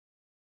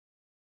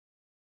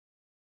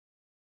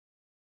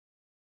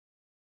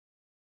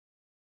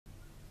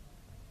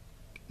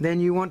then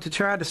you want to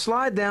try to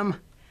slide them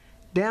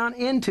down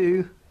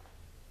into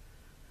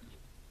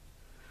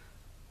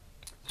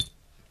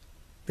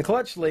the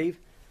clutch sleeve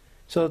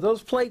so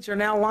those plates are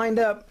now lined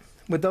up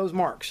with those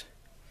marks.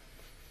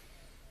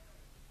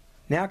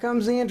 Now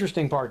comes the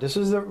interesting part. This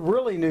is a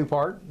really new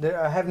part that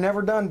I have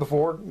never done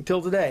before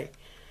until today.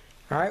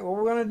 Alright, what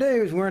we're going to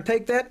do is we're going to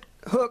take that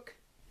hook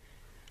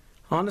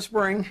on the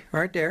spring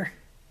right there,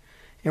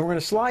 and we're going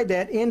to slide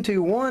that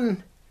into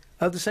one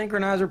of the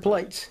synchronizer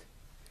plates.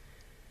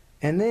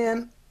 And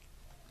then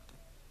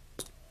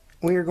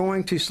we are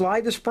going to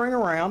slide the spring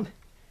around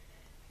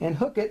and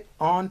hook it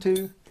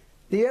onto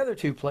the other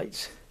two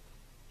plates.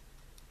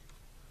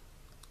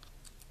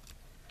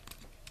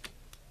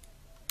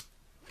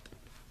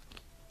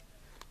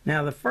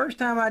 Now the first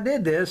time I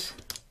did this,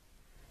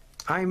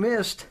 I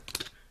missed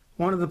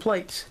one of the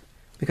plates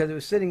because it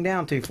was sitting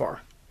down too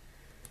far.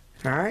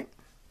 Alright?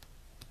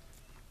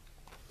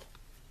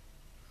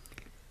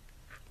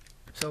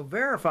 So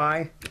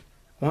verify,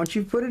 once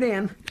you put it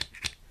in,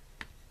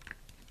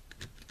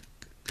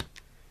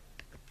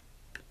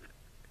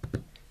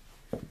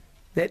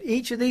 that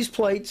each of these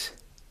plates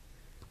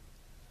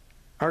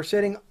are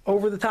sitting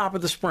over the top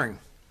of the spring.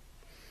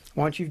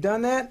 Once you've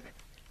done that,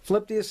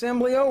 flip the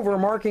assembly over,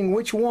 marking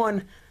which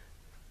one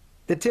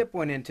the tip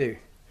went into,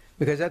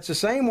 because that's the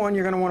same one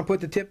you're going to want to put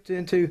the tip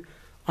into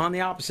on the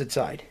opposite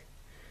side.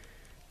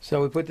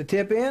 So we put the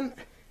tip in,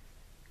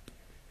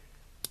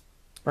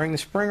 bring the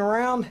spring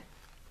around,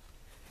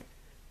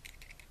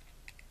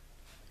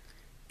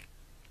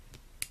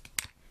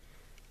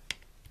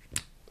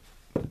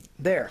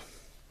 there.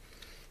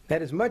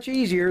 That is much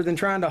easier than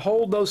trying to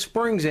hold those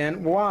springs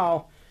in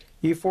while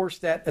you force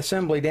that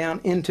assembly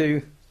down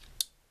into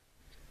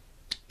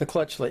the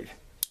clutch sleeve.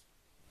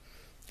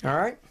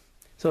 Alright,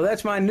 so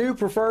that's my new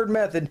preferred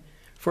method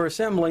for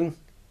assembling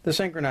the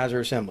synchronizer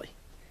assembly.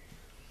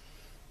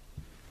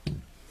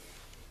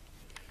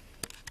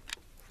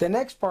 The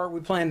next part we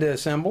plan to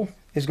assemble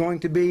is going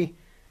to be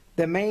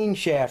the main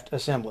shaft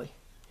assembly.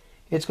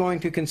 It's going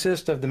to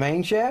consist of the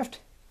main shaft,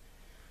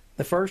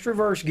 the first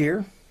reverse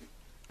gear,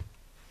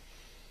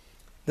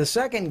 the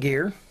second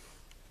gear,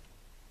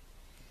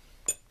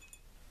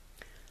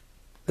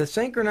 the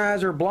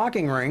synchronizer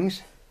blocking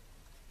rings,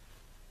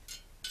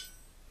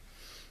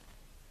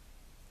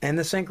 and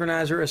the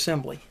synchronizer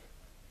assembly.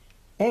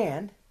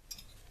 And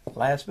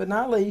last but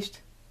not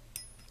least,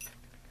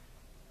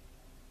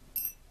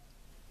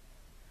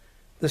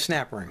 the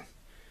snap ring.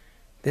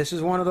 This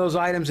is one of those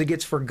items that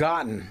gets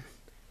forgotten,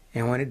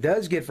 and when it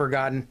does get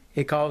forgotten,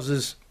 it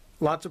causes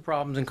lots of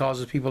problems and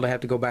causes people to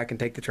have to go back and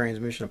take the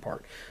transmission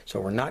apart.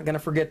 So we're not going to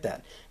forget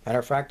that. Matter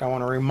of fact, I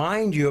want to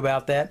remind you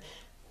about that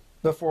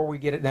before we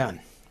get it done.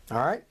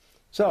 Alright,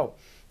 so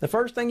the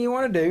first thing you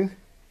want to do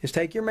is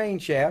take your main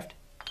shaft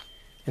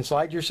and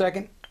slide your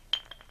second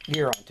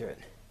gear onto it.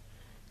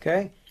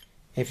 Okay,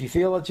 if you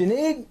feel that you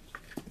need,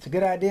 it's a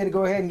good idea to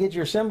go ahead and get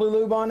your assembly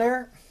lube on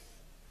there.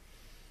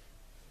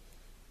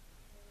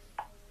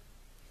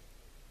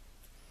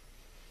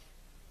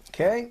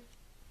 Okay,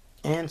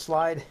 and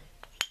slide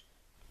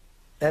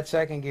that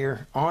second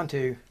gear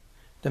onto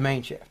the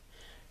main shaft.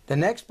 The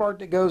next part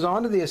that goes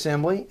onto the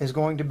assembly is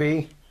going to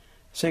be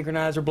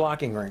synchronizer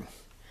blocking ring.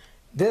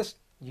 This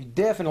you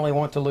definitely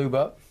want to lube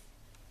up.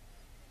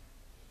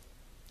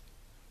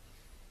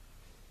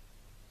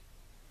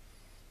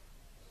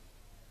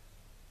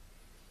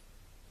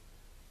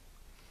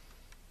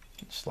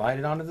 Slide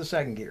it onto the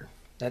second gear.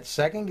 That's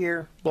second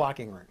gear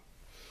blocking ring.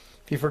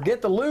 If you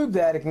forget to lube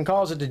that, it can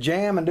cause it to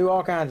jam and do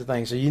all kinds of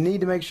things. So you need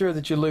to make sure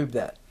that you lube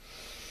that.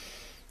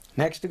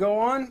 Next to go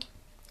on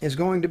is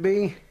going to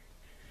be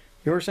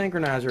your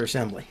synchronizer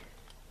assembly.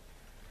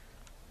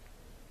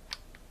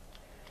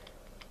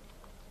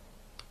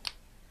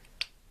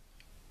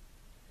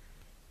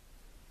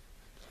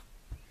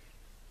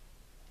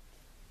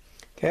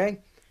 Okay,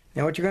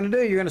 now what you're going to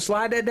do, you're going to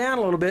slide that down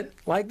a little bit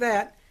like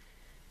that,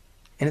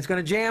 and it's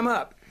going to jam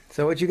up.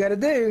 So what you got to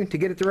do to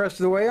get it the rest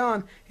of the way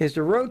on is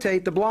to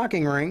rotate the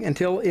blocking ring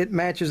until it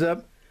matches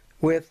up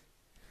with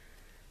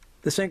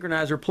the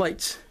synchronizer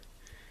plates.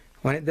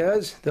 When it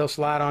does, they'll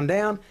slide on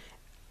down,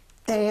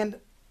 and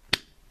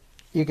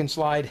you can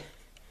slide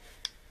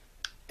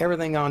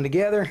everything on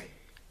together,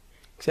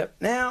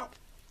 except now,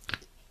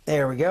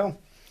 there we go.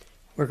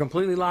 We're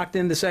completely locked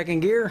into second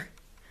gear,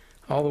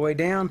 all the way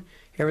down.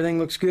 Everything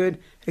looks good,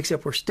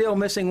 except we're still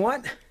missing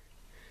what?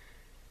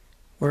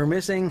 We're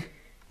missing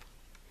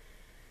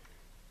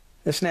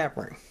the snap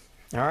ring.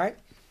 Alright,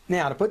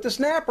 now to put the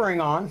snap ring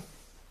on,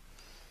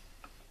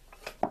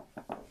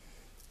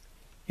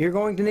 you're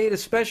going to need a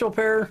special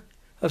pair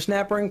of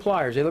snap ring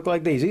pliers. They look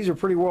like these. These are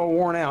pretty well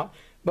worn out,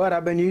 but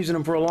I've been using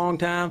them for a long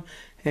time,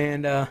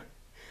 and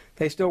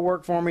they still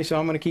work for me, so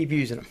I'm going to keep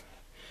using them.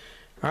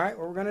 Alright,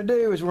 what we're going to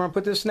do is we're going to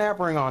put this snap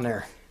ring on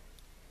there.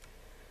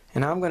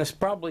 And I'm going to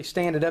probably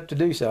stand it up to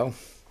do so,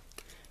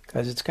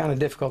 because it's kind of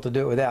difficult to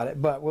do it without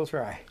it, but we'll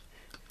try.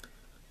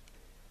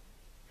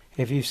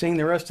 If you've seen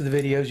the rest of the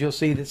videos, you'll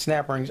see that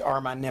snap rings are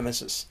my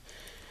nemesis.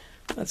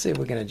 Let's see if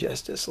we can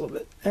adjust this a little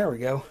bit. There we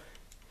go.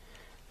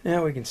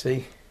 Now we can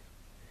see.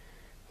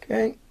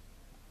 Okay,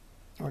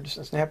 or just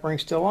a snap ring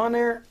still on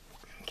there.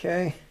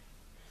 Okay,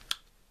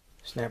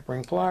 snap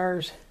ring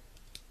pliers.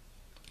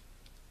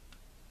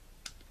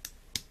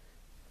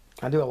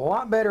 I do a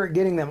lot better at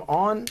getting them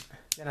on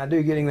than I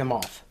do getting them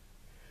off.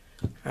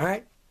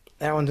 Alright,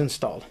 that one's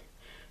installed.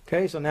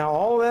 Okay, so now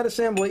all of that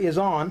assembly is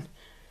on.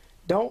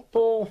 Don't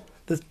pull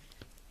the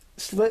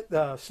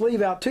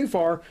sleeve out too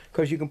far,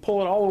 because you can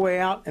pull it all the way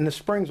out and the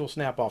springs will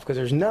snap off, because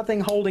there's nothing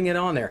holding it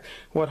on there.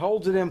 What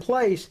holds it in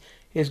place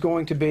is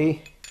going to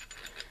be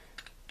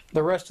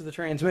the rest of the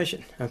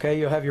transmission. Okay,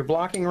 you'll have your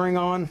blocking ring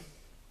on.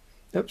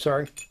 Oops,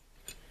 sorry.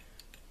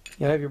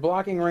 You'll have your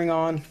blocking ring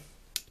on,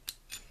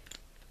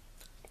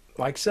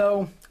 like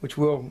so, which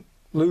we'll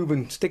lube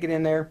and stick it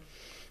in there,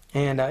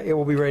 and it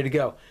will be ready to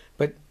go.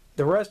 But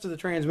the rest of the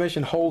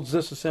transmission holds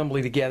this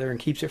assembly together and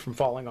keeps it from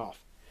falling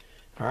off.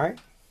 Alright?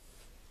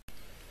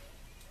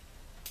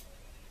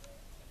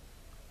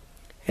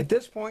 At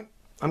this point,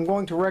 I'm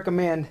going to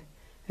recommend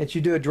that you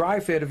do a dry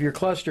fit of your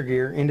cluster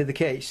gear into the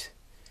case.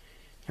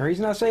 The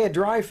reason I say a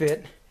dry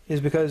fit is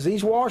because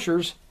these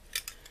washers,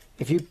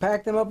 if you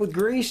pack them up with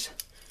grease,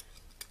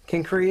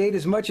 can create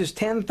as much as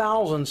 10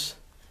 thousandths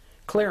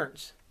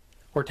clearance,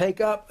 or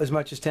take up as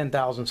much as 10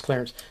 thousandths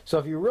clearance. So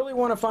if you really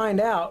want to find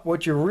out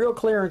what your real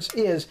clearance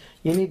is,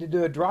 you need to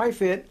do a dry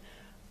fit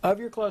of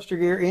your cluster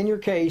gear in your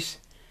case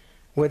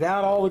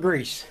without all the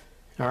grease.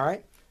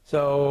 Alright,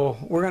 so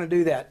we're going to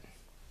do that.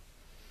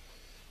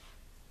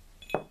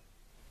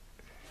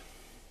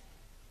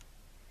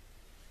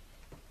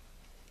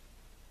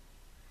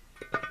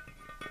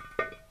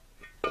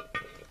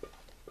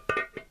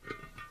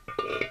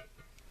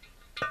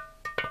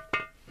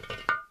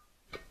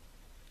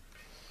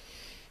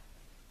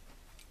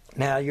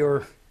 Now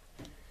your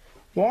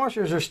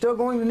washers are still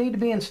going to need to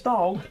be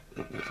installed.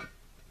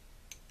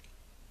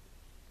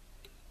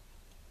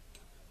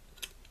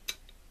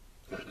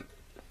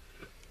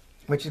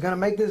 Which is going to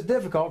make this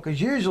difficult,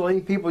 because usually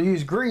people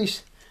use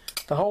grease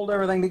to hold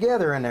everything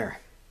together in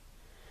there.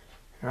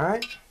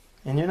 Alright?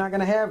 And you're not going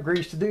to have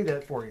grease to do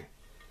that for you.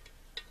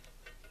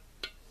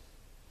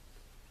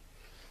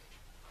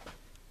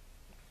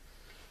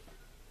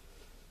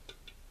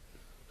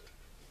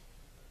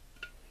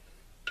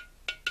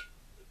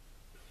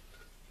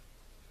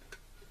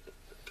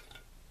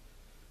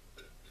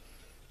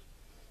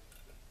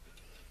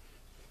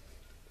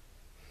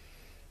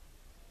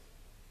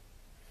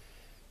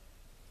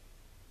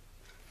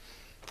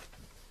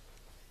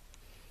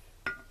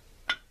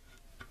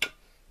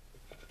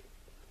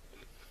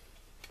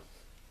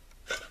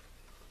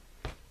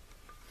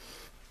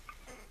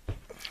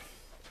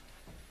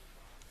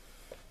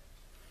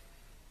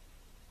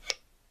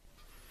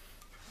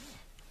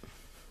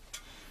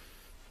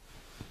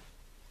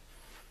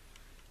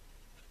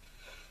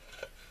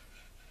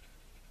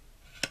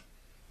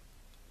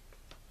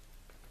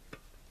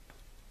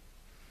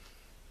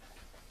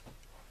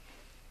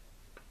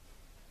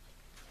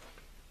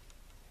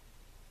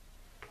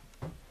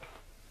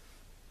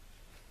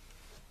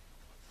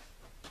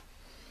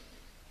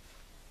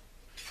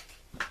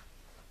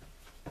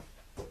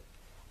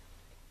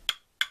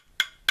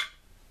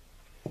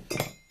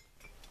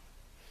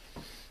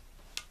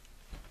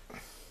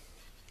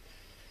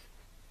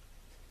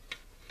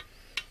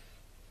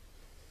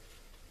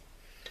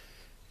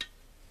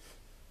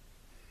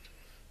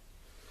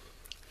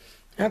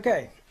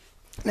 Okay,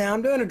 now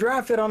I'm doing a dry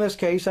fit on this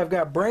case. I've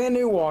got brand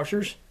new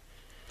washers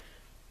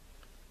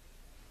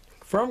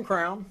from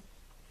Crown,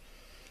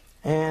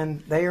 and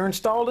they are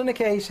installed in the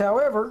case.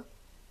 However,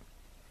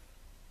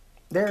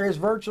 there is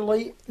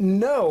virtually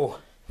no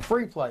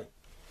free play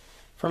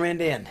from end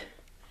to end.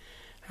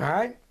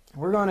 Alright,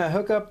 we're going to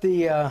hook up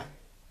the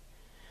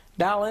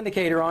dial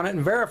indicator on it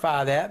and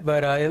verify that,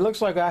 but it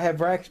looks like I have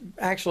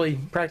actually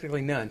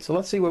practically none. So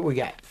let's see what we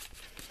got.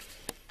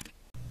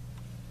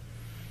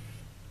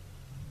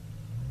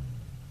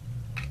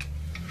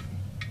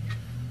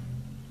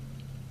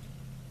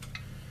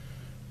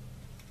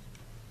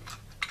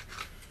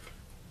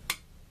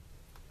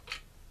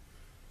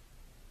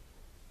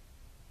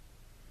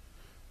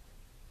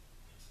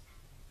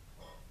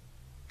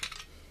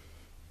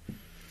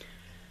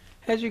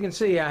 As you can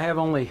see, I have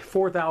only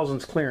 4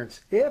 thousandths clearance.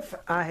 If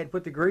I had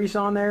put the grease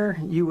on there,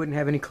 you wouldn't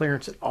have any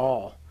clearance at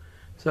all.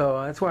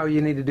 So that's why you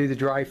need to do the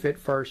dry fit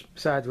first,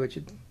 besides which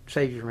it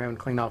saves you from having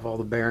to clean off all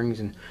the bearings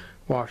and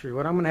washers.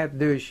 What I'm going to have to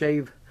do is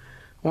shave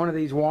one of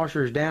these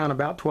washers down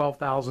about 12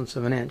 thousandths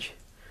of an inch.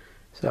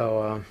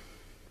 So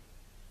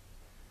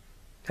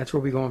that's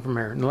where we're going from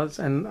here.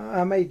 And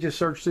I may just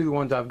search through the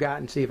ones I've got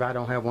and see if I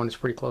don't have one that's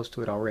pretty close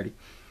to it already.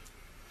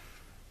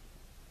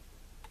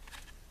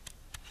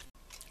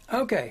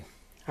 Okay.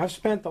 I've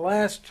spent the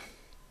last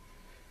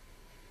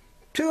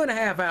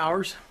 2.5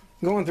 hours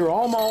going through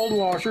all my old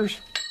washers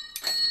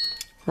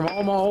from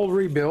all my old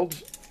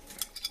rebuilds,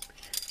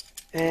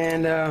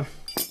 and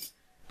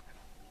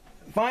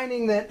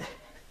finding that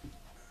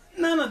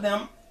none of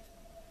them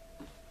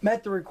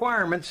met the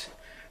requirements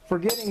for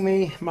getting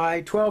me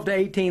my 12 to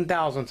 18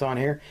 thousandths on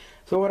here.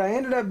 So what I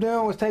ended up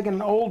doing was taking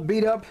an old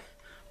beat up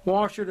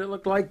washer that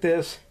looked like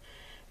this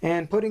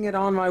and putting it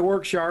on my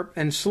work sharp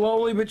and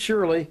slowly but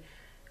surely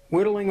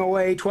whittling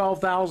away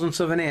 12 thousandths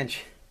of an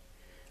inch.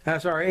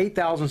 Sorry, 8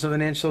 thousandths of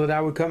an inch, so that I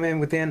would come in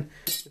within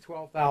the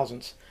 12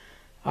 thousandths.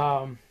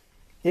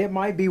 It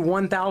might be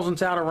 1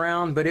 thousandths out of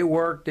round, but it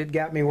worked. It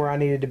got me where I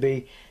needed to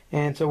be.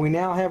 And so we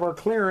now have our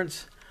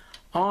clearance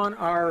on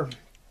our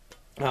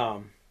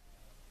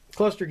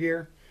cluster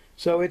gear,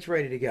 so it's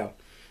ready to go.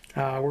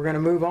 We're going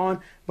to move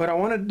on, but I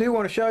want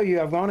to show you,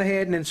 I've gone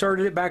ahead and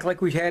inserted it back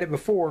like we had it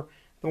before.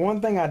 The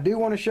one thing I do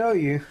want to show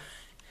you,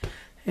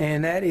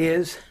 and that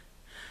is,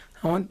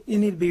 you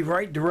need to be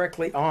right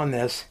directly on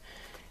this,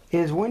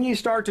 is when you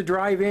start to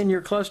drive in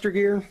your cluster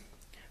gear,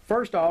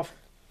 first off,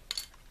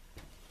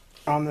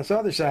 on this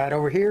other side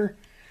over here,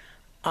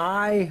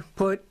 I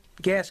put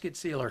gasket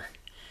sealer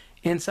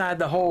inside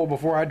the hole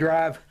before I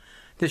drive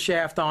the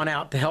shaft on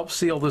out to help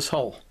seal this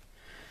hole.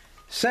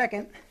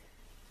 Second,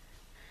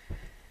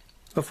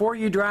 before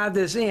you drive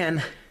this in,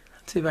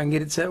 let's see if I can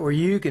get it set where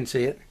you can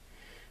see it.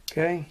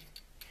 Okay,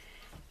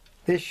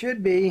 this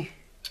should be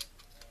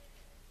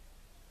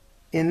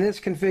in this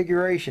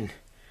configuration.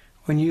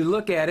 When you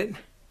look at it,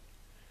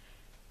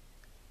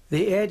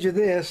 the edge of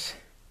this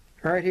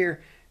right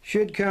here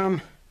should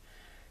come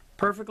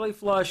perfectly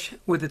flush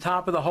with the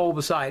top of the hole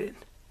beside it.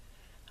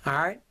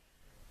 Alright,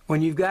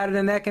 when you've got it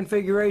in that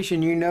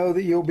configuration, you know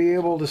that you'll be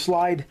able to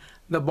slide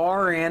the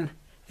bar in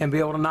and be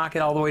able to knock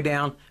it all the way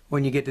down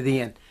when you get to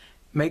the end.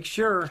 Make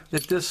sure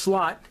that this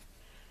slot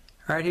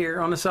right here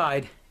on the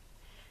side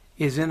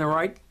is in the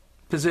right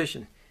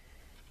position.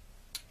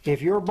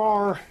 If your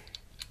bar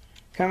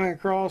coming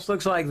across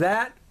looks like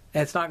that,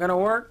 that's not going to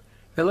work.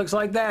 If it looks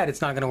like that, it's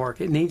not going to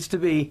work. It needs to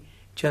be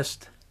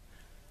just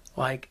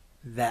like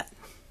that.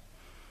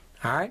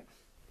 All right.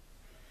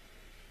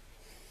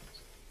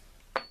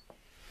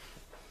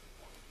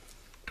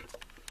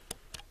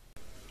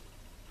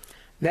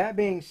 That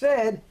being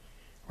said,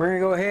 we're going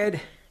to go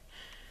ahead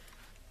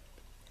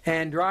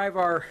and drive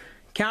our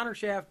counter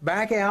shaft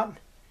back out,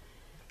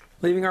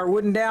 leaving our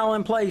wooden dowel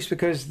in place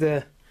because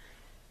the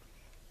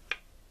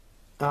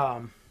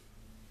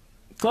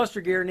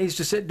cluster gear needs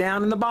to sit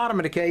down in the bottom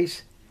of the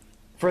case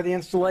for the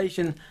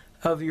installation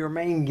of your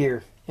main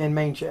gear and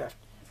main shaft.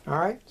 All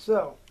right,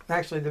 so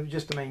actually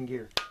just the main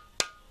gear.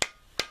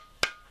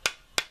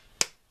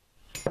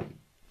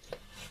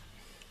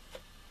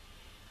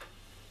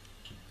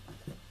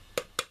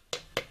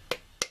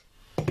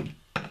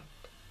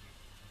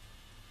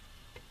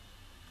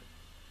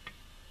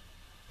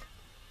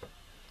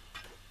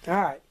 All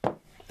right,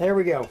 there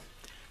we go.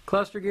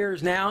 Cluster gear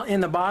is now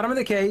in the bottom of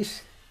the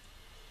case.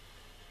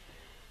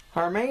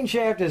 Our main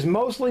shaft is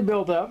mostly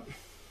built up.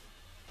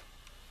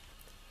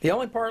 The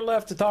only part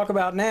left to talk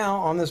about now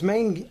on this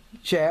main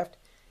shaft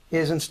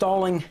is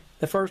installing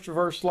the first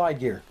reverse slide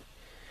gear.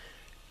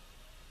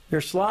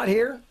 Your slot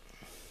here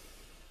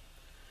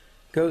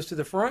goes to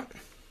the front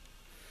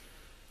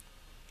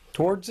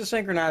towards the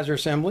synchronizer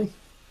assembly.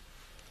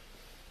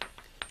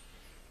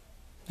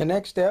 The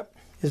next step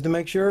is to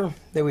make sure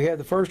that we have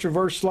the first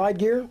reverse slide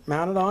gear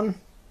mounted on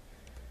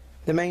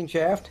the main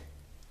shaft.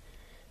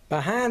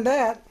 Behind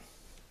that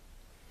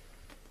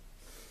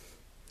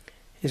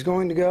is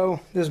going to go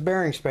this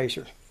bearing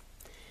spacer.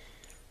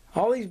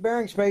 All these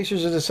bearing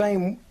spacers are the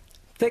same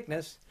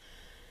thickness.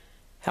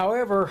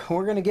 However,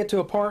 we're going to get to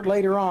a part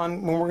later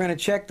on when we're going to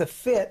check the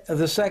fit of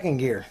the second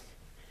gear.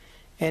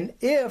 And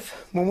if,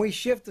 when we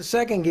shift the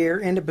second gear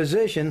into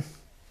position,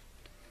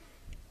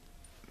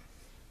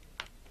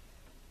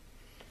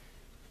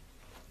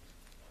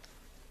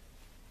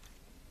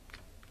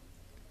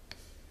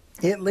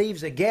 it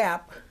leaves a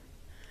gap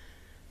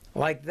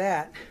like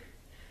that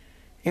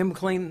in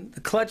between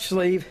the clutch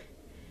sleeve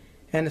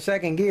and the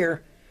second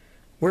gear,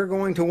 we're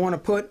going to want to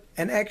put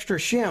an extra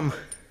shim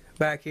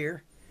back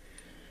here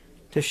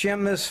to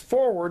shim this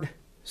forward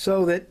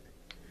so that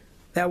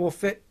that will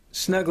fit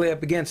snugly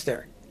up against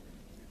there.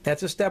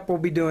 That's a step we'll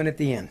be doing at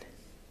the end,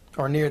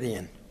 or near the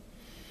end.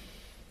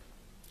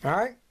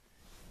 Alright,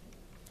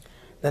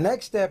 the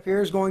next step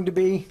here is going to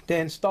be to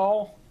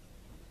install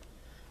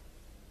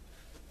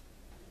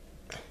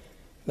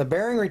the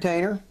bearing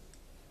retainer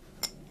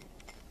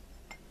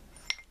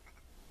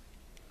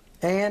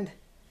and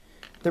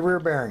the rear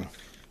bearing.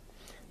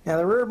 Now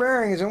the rear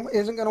bearing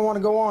isn't going to want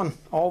to go on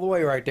all the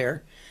way right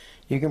there.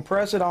 You can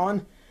press it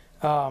on.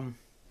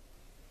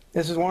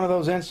 This is one of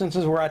those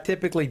instances where I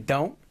typically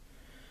don't,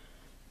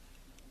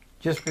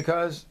 just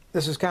because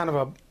this is kind of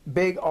a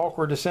big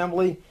awkward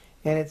assembly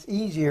and it's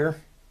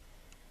easier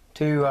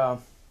to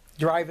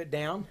drive it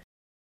down